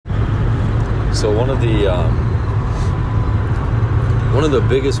So one of the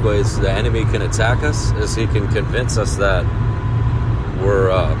biggest ways the enemy can attack us is he can convince us that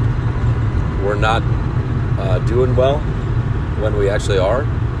we're not doing well when we actually are.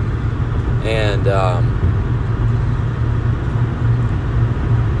 And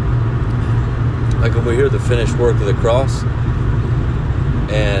like when we hear the finished work of the cross,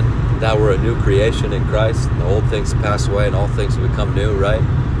 and now we're a new creation in Christ, and the old things pass away and all things become new, right?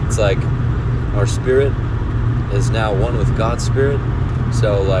 It's like our spirit is now one with God's spirit.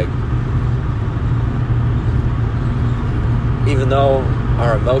 So like, even though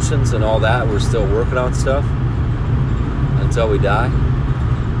our emotions and all that, we're still working on stuff until we die.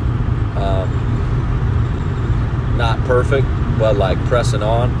 Not perfect, but like pressing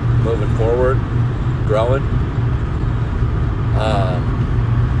on, moving forward, growing.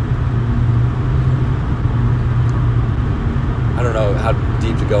 I don't know how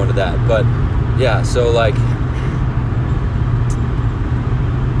deep to go into that, but yeah, so like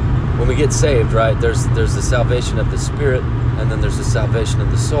when we get saved, right, there's the salvation of the spirit, and then there's the salvation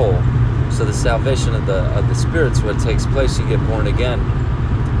of the soul. So the salvation of the spirit's what takes place. You get born again.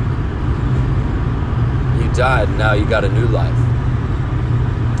 You died, and now you got a new life.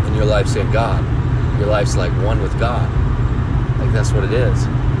 And your life's in God. Your life's like one with God. Like that's what it is.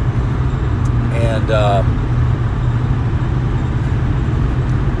 And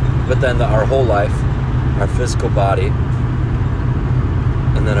but then our whole life, our physical body,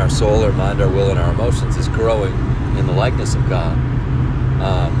 and then our soul, our mind, our will, and our emotions is growing in the likeness of God.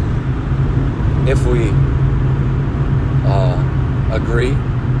 If we agree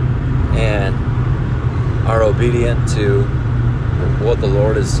and are obedient to what the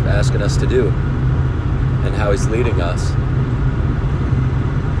Lord is asking us to do and how He's leading us.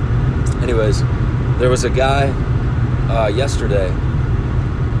 Anyways, there was a guy yesterday,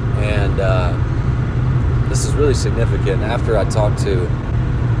 and this is really significant. After I talked to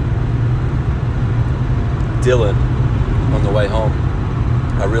Dylan on the way home,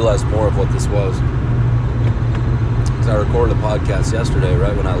 I realized more of what this was. Because I recorded a podcast yesterday,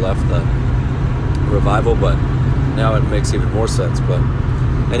 right when I left the revival, but now it makes even more sense. But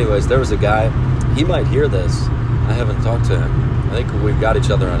anyways, there was a guy, he might hear this. I haven't talked to him. I think we've got each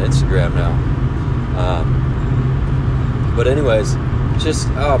other on Instagram now. But anyways, just,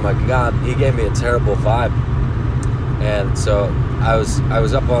 oh my God, he gave me a terrible vibe. And so I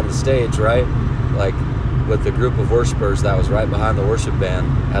was up on the stage, right? Like with the group of worshipers that was right behind the worship band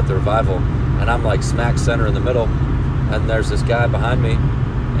at the revival. And I'm like smack center in the middle. And there's this guy behind me.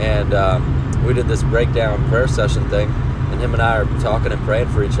 And we did this breakdown prayer session thing. And him and I are talking and praying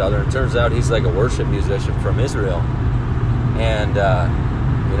for each other. And it turns out he's like a worship musician from Israel. And,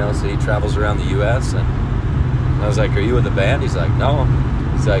 so he travels around the U.S. And I was like, are you with the band? He's like, no.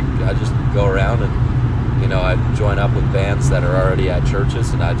 He's like, I just go around and, I join up with bands that are already at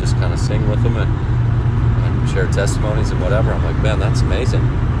churches, and I just kind of sing with them and share testimonies and whatever. I'm like, man, that's amazing.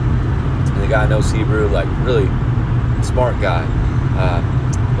 And the guy knows Hebrew, like really smart guy.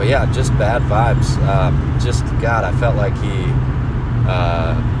 But yeah, just bad vibes. God, I felt like he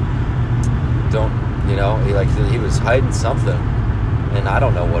was hiding something, and I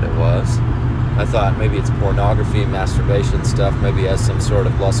don't know what it was. I thought maybe it's pornography, masturbation stuff. Maybe he has some sort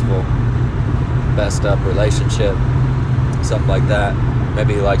of lustful, messed up relationship, something like that.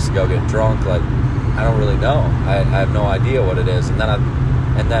 Maybe he likes to go get drunk. Like, I don't really know. I have no idea what it is. And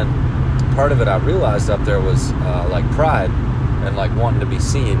then part of it I realized up there was like pride and like wanting to be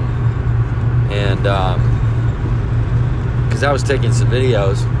seen. And because I was taking some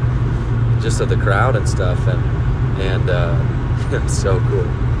videos just of the crowd and stuff, and it was so cool.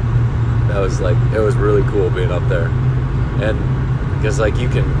 It was really cool being up there. And because like you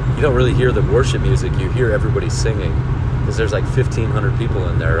don't really hear the worship music, you hear everybody singing, because there's like 1,500 people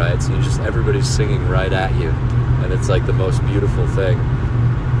in there, right? So everybody's singing right at you, and it's like the most beautiful thing.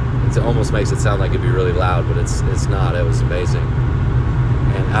 It almost makes it sound like it'd be really loud, but it's not. It was amazing,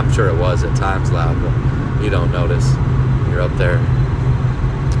 and I'm sure it was at times loud, but you don't notice. You're up there.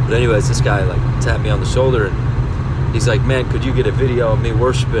 But anyways, this guy like tapped me on the shoulder, and he's like, man, could you get a video of me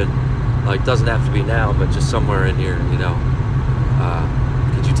worshiping? Like, doesn't have to be now, but just somewhere in here,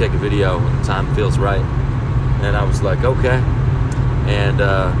 could you take a video when the time feels right? And I was like, okay. And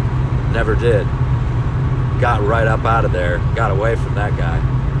never did. Got right up out of there, got away from that guy.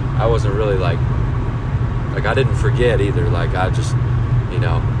 I wasn't really like I didn't forget either. Like, I just,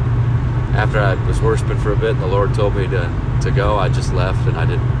 after I was worshiping for a bit and the Lord told me to go, I just left, and I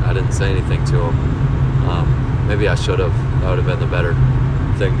didn't say anything to him. Maybe I should have. That would have been the better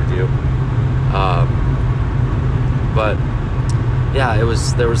thing to do. But yeah,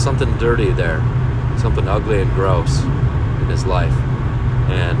 there was something dirty there, something ugly and gross in his life.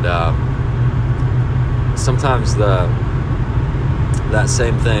 And sometimes that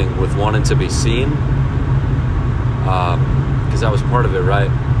same thing with wanting to be seen, because that was part of it, right?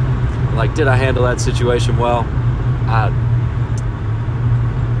 Like, did I handle that situation well?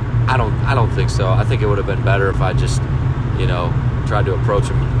 I don't think so. I think it would have been better if I just, tried to approach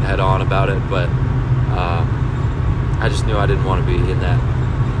him head on about it. But I just knew I didn't want to be in that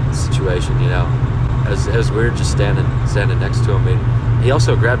situation. It was weird just standing next to him. He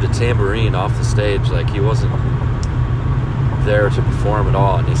also grabbed a tambourine off the stage, like he wasn't there to perform at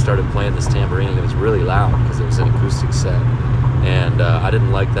all, and he started playing this tambourine, and it was really loud because it was an acoustic set, and I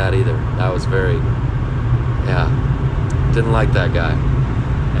didn't like that either. That was didn't like that guy.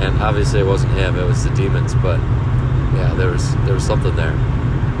 And obviously it wasn't him, it was the demons, but yeah, there was something there.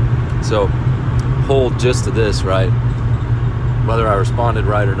 So, whole gist of this, right? Whether I responded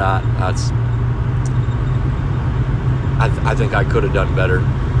right or not, I think I could have done better.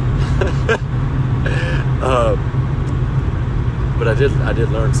 But I did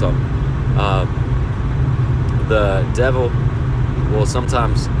learn something. The devil will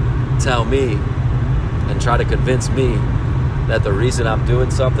sometimes tell me and try to convince me that the reason I'm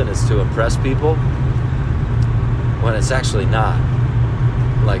doing something is to impress people, when it's actually not.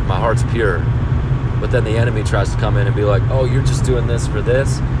 Like, my heart's pure. But then the enemy tries to come in and be like, oh, you're just doing this for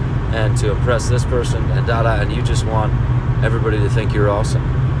this and to impress this person and and you just want everybody to think you're awesome.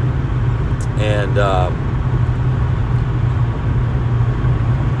 And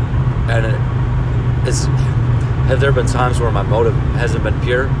have there been times where my motive hasn't been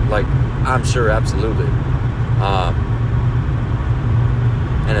pure? Like, I'm sure, absolutely.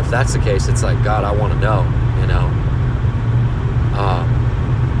 And if that's the case, it's like, God, I want to know,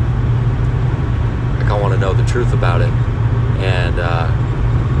 like, I want to know the truth about it. And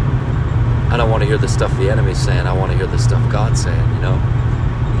I don't want to hear the stuff the enemy's saying. I want to hear the stuff God's saying,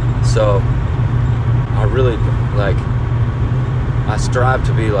 So I really, I strive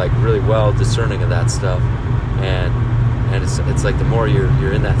to be, really well discerning of that stuff. And it's like the more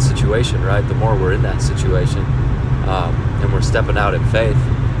you're in that situation, right? The more we're in that situation, and we're stepping out in faith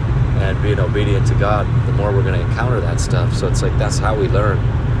and being obedient to God, the more we're going to encounter that stuff. So it's like, that's how we learn,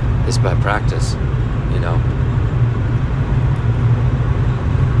 is by practice,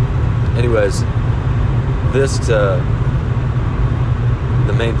 Anyways, the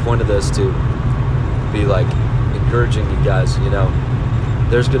main point of this to be encouraging you guys,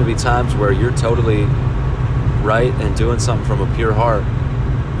 there's going to be times where you're totally right and doing something from a pure heart.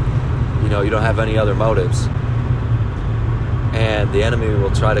 You don't have any other motives. And the enemy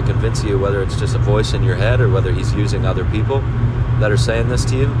will try to convince you, whether it's just a voice in your head or whether he's using other people that are saying this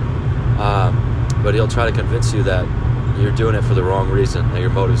to you. But he'll try to convince you that you're doing it for the wrong reason, that your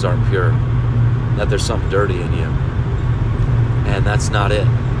motives aren't pure, that there's something dirty in you. And that's not it.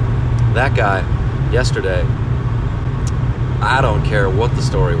 That guy, yesterday, I don't care what the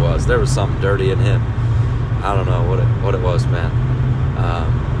story was. There was something dirty in him. I don't know what it was, man.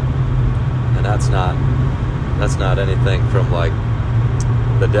 And that's not anything from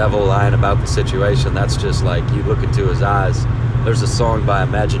the devil lying about the situation. That's just you look into his eyes. There's a song by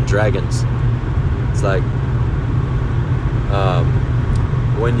Imagine Dragons. It's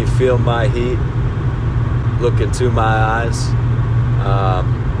when you feel my heat, look into my eyes.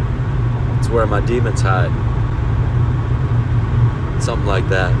 It's where my demons hide. Something like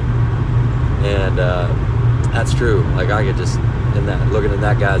that. And that's true. I could just, looking in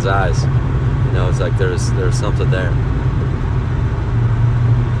that guy's eyes, it's like there's something there.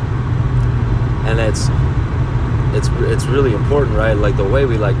 And it's really important, right? The way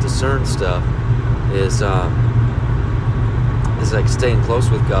we discern stuff is staying close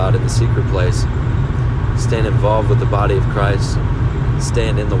with God in the secret place, staying involved with the body of Christ,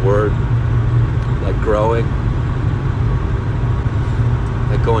 staying in the Word, growing,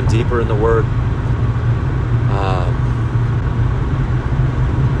 going deeper in the Word.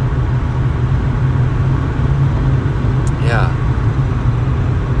 Yeah.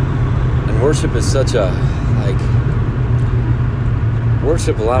 And worship is such a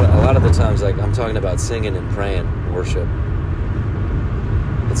worship a lot of the times, I'm talking about singing and praying worship.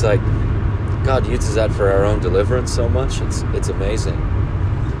 It's God uses that for our own deliverance so much. It's amazing.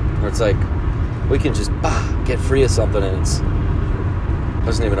 Or it's we can just get free of something, and it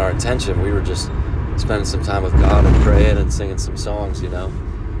wasn't even our intention. We were just spending some time with God and praying and singing some songs, and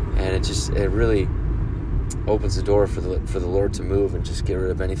it really opens the door for the Lord to move and just get rid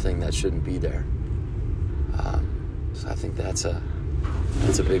of anything that shouldn't be there. So I think that's a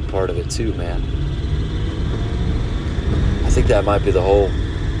big part of it too, man. I think that might be the whole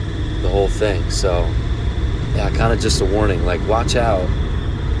thing. So yeah, kind of just a warning, like watch out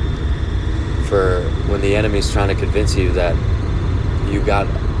for when the enemy's trying to convince you that you got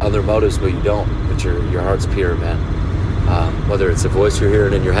other motives, but you don't, but your heart's pure, man. Whether it's a voice you're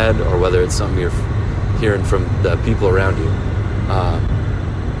hearing in your head or whether it's something you're hearing from the people around you,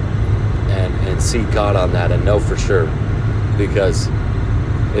 and seek God on that and know for sure, because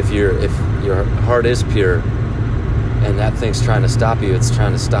if your heart is pure and that thing's trying to stop you, it's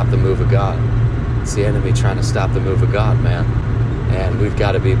trying to stop the move of God. It's the enemy trying to stop the move of God, man. And we've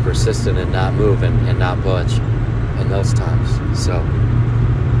got to be persistent and not move and not budge in those times. So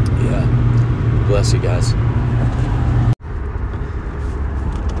yeah, bless you guys.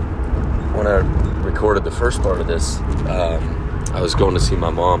 When I recorded the first part of this, I was going to see my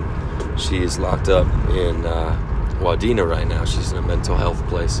mom. She is locked up in Wadena right now. She's in a mental health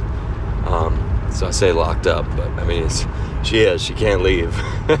place. So I say locked up, but I mean, she can't leave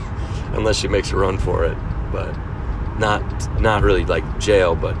unless she makes a run for it. But not really like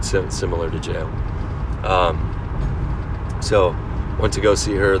jail, but similar to jail. So went to go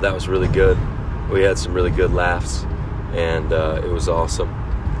see her. That was really good. We had some really good laughs, and it was awesome.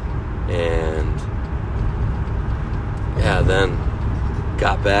 And yeah, then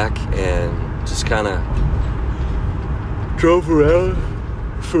got back and just kind of drove around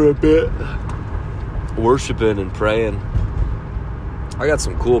for a bit, worshiping and praying. I got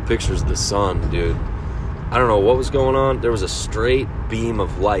some cool pictures of the sun, dude. I don't know what was going on. There was a straight beam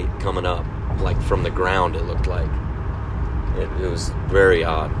of light coming up, like from the ground, it looked like. It was very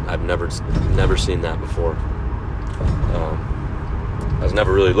odd. I've never seen that before. I was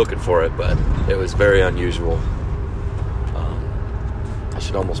never really looking for it, but it was very unusual. I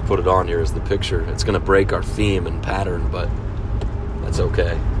should almost put it on here as the picture. It's going to break our theme and pattern, but that's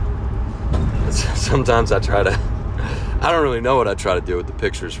okay. Sometimes I don't really know what I try to do with the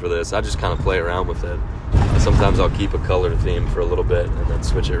pictures for this. I just kind of play around with it. Sometimes I'll keep a color theme for a little bit and then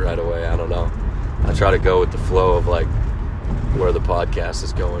switch it right away. I don't know. I try to go with the flow of like where the podcast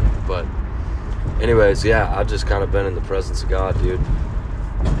is going. But anyways, yeah, I've just kind of been in the presence of God, dude.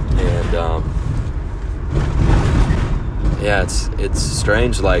 And yeah, it's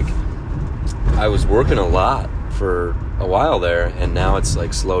strange. Like I was working a lot for a while there, and now it's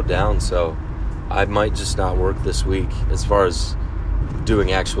like slowed down. So I might just not work this week. As far as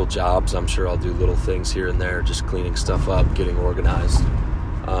doing actual jobs, I'm sure I'll do little things here and there, just cleaning stuff up, getting organized.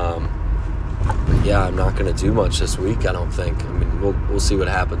 But yeah, I'm not going to do much this week, I don't think. I mean, we'll see what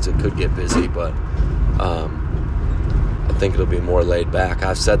happens. It could get busy, but I think it'll be more laid back.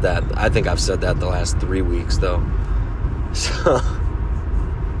 I think I've said that the last 3 weeks, though. So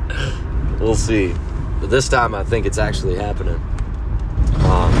we'll see. But this time, I think it's actually happening.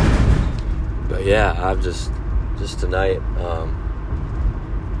 But yeah, I've just tonight,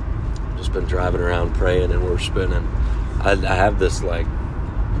 just been driving around praying and worshiping, and I have this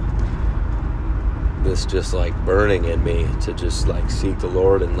just like burning in me to just like seek the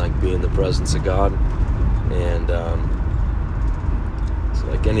Lord and like be in the presence of God. And so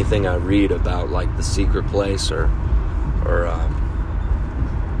like anything I read about like the secret place or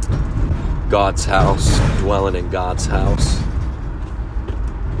God's house, dwelling in God's house,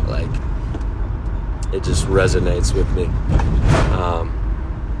 like it just resonates with me.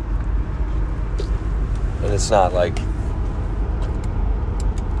 And it's not like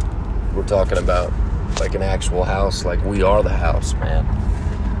we're talking about like an actual house, like we are the house, man.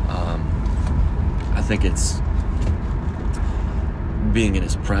 I think it's being in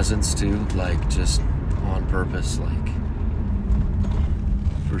his presence too, like just on purpose, like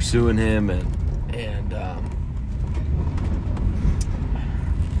pursuing him and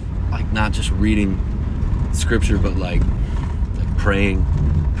like not just reading scripture, but like praying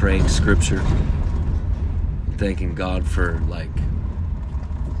scripture, thanking God for like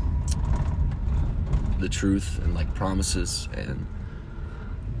the truth and like promises and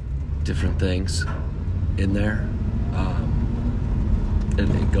different things in there,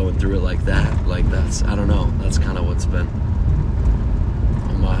 and going through it like that, like that's, I don't know, that's kind of what's been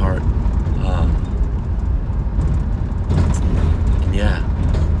on my heart. And yeah,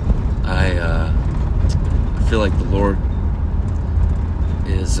 I feel like the Lord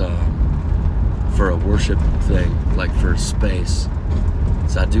is for a worship thing, like for space.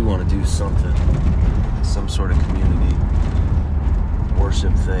 So I do want to do something, some sort of community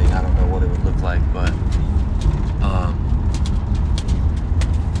worship thing. I don't know what it would look like, but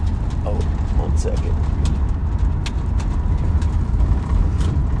oh, 1 second.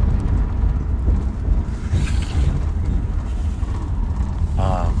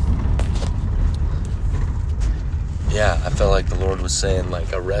 Yeah, I felt saying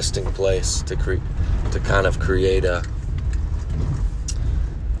like a resting place to kind of create a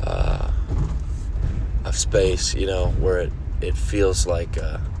space, where it feels like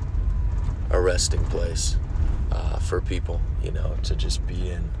a resting place for people, to just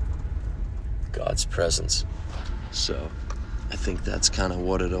be in God's presence. So I think that's kind of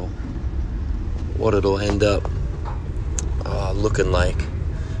what it'll end up looking like.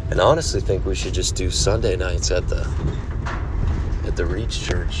 And I honestly think we should just do Sunday nights at the Reach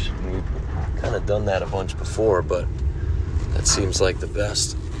Church. We've kind of done that a bunch before, but that seems like the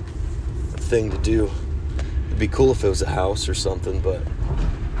best thing to do. It'd be cool if it was a house or something, but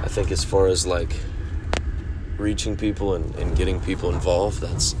I think as far as like reaching people and getting people involved,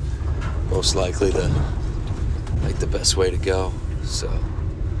 that's most likely the best way to go. So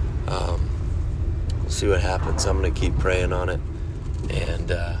we'll see what happens. I'm gonna keep praying on it,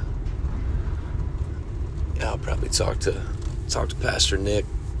 and I'll probably talk to Pastor Nick,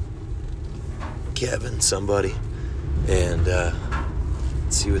 Kevin, somebody, and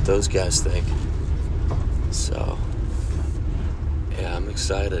see what those guys think. So yeah, I'm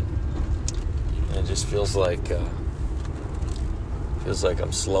excited. And it just feels like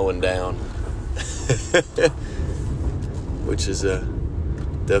I'm slowing down, which is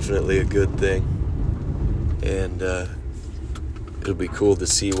definitely a good thing. And it'll be cool to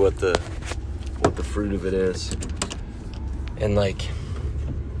see what the fruit of it is. And like,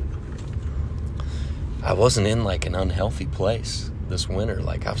 I wasn't in like an unhealthy place this winter.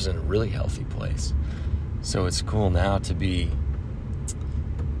 Like, I was in a really healthy place. So it's cool now to be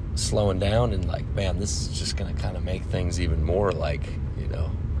slowing down and like, man, this is just gonna kind of make things even more like,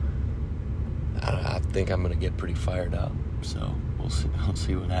 I think I'm gonna get pretty fired up. So we'll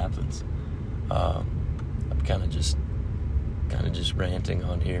see what happens. I'm kind of just ranting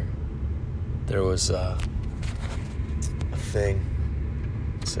on here. There was a thing.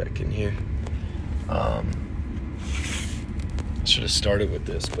 Second here. I should have started with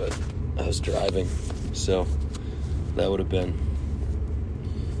this, but I was driving, so that would have been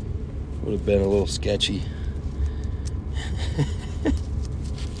a little sketchy.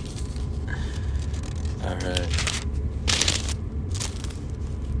 All right.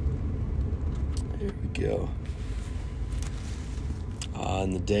 Here we go.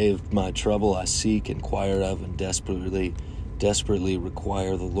 In the day of my trouble, I seek, inquire of, and desperately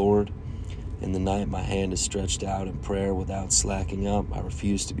require the Lord. In the night, my hand is stretched out in prayer without slacking up. I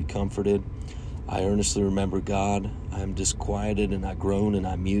refuse to be comforted. I earnestly remember God. I am disquieted, and I groan, and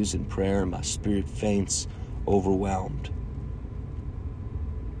I muse in prayer, and my spirit faints, overwhelmed.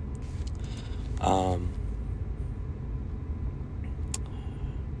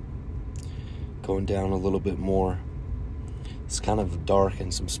 Going down a little bit more. It's kind of dark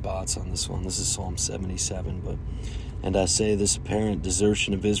in some spots on this one. This is Psalm 77, but and I say, this apparent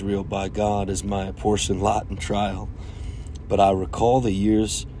desertion of Israel by God is my portion, lot, and trial. But I recall the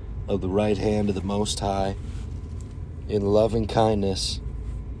years of the right hand of the Most High in loving kindness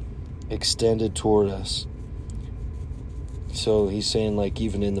extended toward us. So he's saying, like,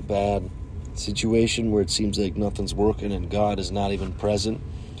 even in the bad situation where it seems like nothing's working and God is not even present,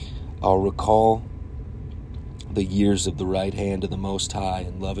 I'll recall the years of the right hand of the Most High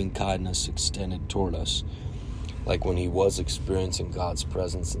and loving kindness extended toward us. Like when he was experiencing God's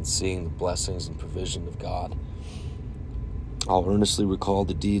presence and seeing the blessings and provision of God. I'll earnestly recall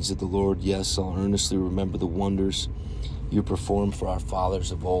the deeds of the Lord. Yes, I'll earnestly remember the wonders you performed for our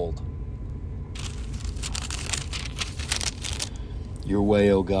fathers of old. Your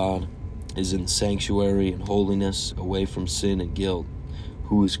way, O God, is in sanctuary and holiness, away from sin and guilt.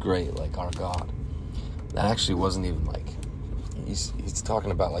 Who is great like our God? That actually wasn't even like, he's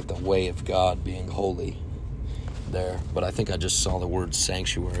talking about like the way of God being holy there, but I think I just saw the word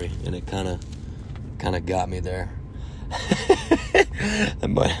sanctuary and it kind of got me there. That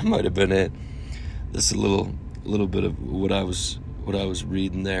might have been it. This is a little bit of what I was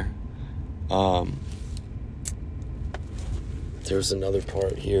reading there. There's another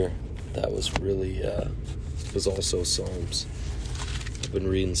part here that was really was also Psalms. I've been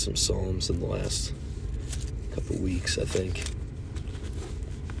reading some Psalms in the last couple weeks, I think.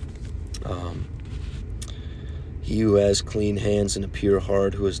 He who has clean hands and a pure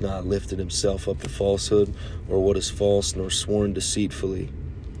heart, who has not lifted himself up to falsehood, or what is false, nor sworn deceitfully.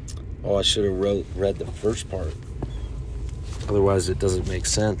 Oh, I should have read the first part. Otherwise, it doesn't make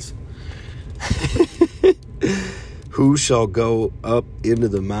sense. Who shall go up into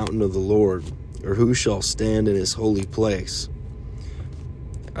the mountain of the Lord, or who shall stand in his holy place?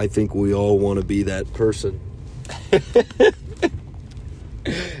 I think we all want to be that person.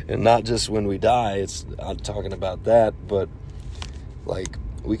 And not just when we die, I'm talking about that, but Like,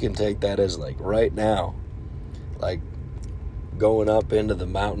 we can take that as, like, right now, like, going up into the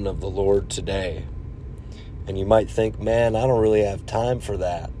mountain of the Lord today. And you might think, man, I don't really have time for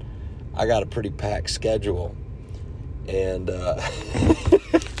that. I got a pretty packed schedule. And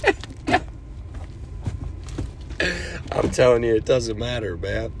I'm telling you, it doesn't matter,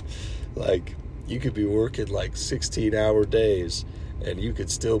 man. Like, you could be working like 16-hour days, and you could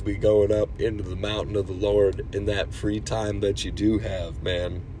still be going up into the mountain of the Lord in that free time that you do have,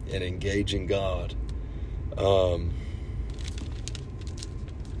 man, and engaging God. Or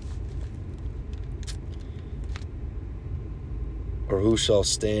who shall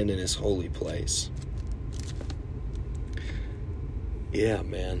stand in his holy place? Yeah,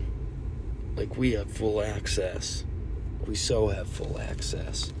 man. Like, we have full access. We so have full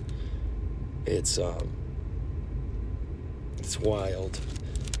access. It's wild.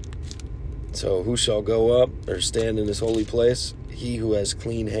 So who shall go up or stand in his holy place? He who has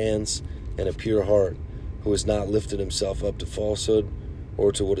clean hands and a pure heart, who has not lifted himself up to falsehood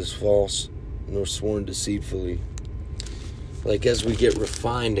or to what is false, nor sworn deceitfully. Like, as we get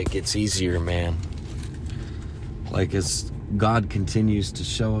refined, it gets easier, man. Like, as God continues to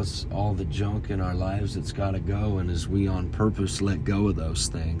show us all the junk in our lives that's got to go, and as we on purpose let go of those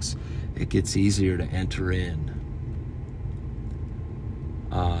things, it gets easier to enter in.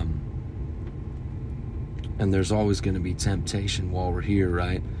 And there's always going to be temptation while we're here,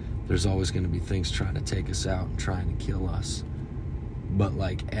 right? There's always going to be things trying to take us out and trying to kill us. But,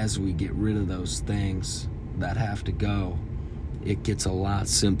 like, as we get rid of those things that have to go, it gets a lot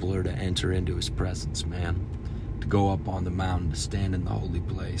simpler to enter into his presence, man. To go up on the mountain, to stand in the holy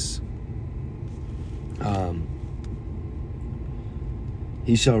place.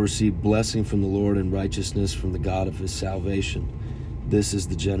 He shall receive blessing from the Lord and righteousness from the God of his salvation. This is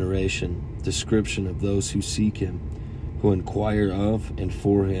the description of those who seek him, who inquire of and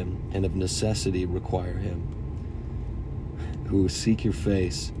for him, and of necessity require him. Who seek your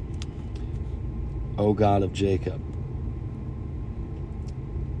face, O God of Jacob.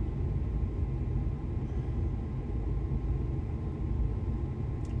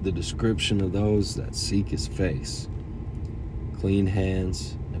 The description of those that seek his face. Clean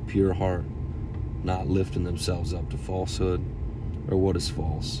hands and a pure heart, not lifting themselves up to falsehood or what is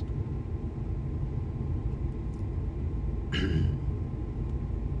false.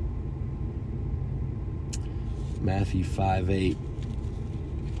 Matthew 5:8.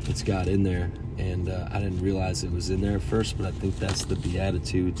 It's got in there, and I didn't realize it was in there at first, but I think that's the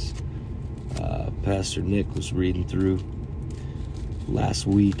Beatitudes Pastor Nick was reading through last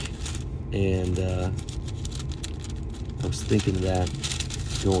week, and I was thinking of that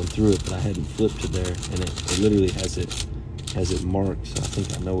going through it, but I hadn't flipped to there, and it literally has it marked, so I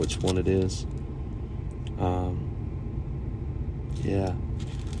think I know which one it is. Yeah.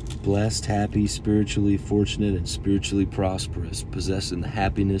 Blessed, happy, spiritually fortunate, and spiritually prosperous, possessing the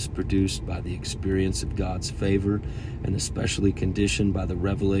happiness produced by the experience of God's favor, and especially conditioned by the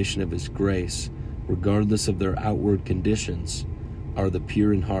revelation of his grace, regardless of their outward conditions, are the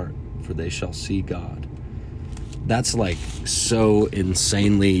pure in heart, for they shall see God. That's like so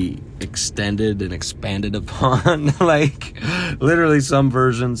insanely extended and expanded upon. Like, literally some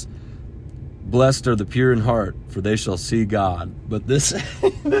versions, blessed are the pure in heart, for they shall see God. But this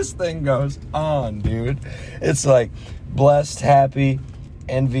this thing goes on, dude. It's like, blessed, happy,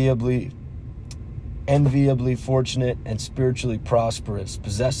 enviably fortunate, and spiritually prosperous,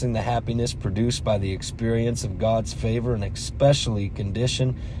 possessing the happiness produced by the experience of God's favor, and especially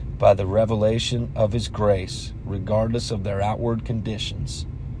conditioned by the revelation of his grace, regardless of their outward conditions,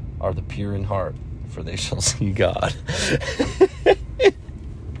 are the pure in heart, for they shall see God.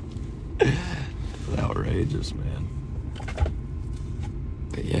 Outrageous, man.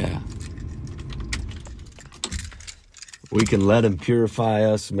 But yeah, we can let him purify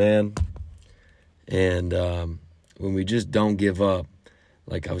us, man. And when we just don't give up,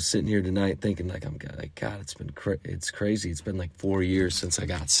 like, I was sitting here tonight thinking, like, God, it's crazy. It's been like 4 years since I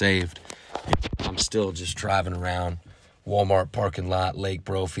got saved. And I'm still just driving around Walmart parking lot, Lake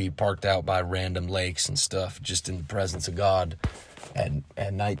Brophy, parked out by random lakes and stuff, just in the presence of God.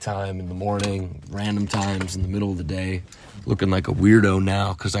 At nighttime, in the morning, random times in the middle of the day, looking like a weirdo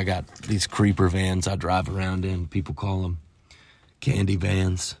now because I got these creeper vans I drive around in. People call them candy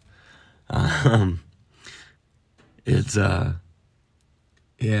vans. Man,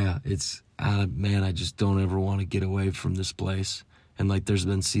 I just don't ever want to get away from this place. And, like, there's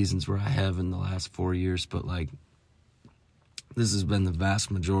been seasons where I have in the last 4 years, but, like, this has been the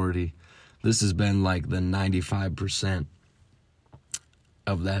vast majority. This has been, like, the 95%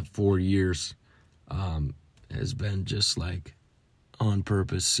 of that 4 years has been just, like, on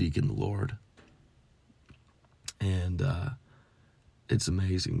purpose seeking the Lord. And it's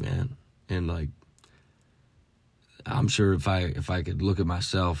amazing, man. And like, I'm sure if I could look at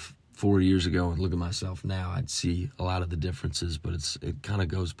myself 4 years ago and look at myself now, I'd see a lot of the differences, but it kind of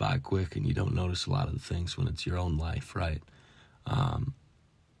goes by quick and you don't notice a lot of the things when it's your own life, right?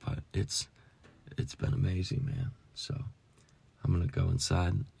 But it's been amazing, man. So I'm going to go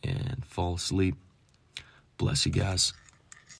inside and fall asleep. Bless you guys.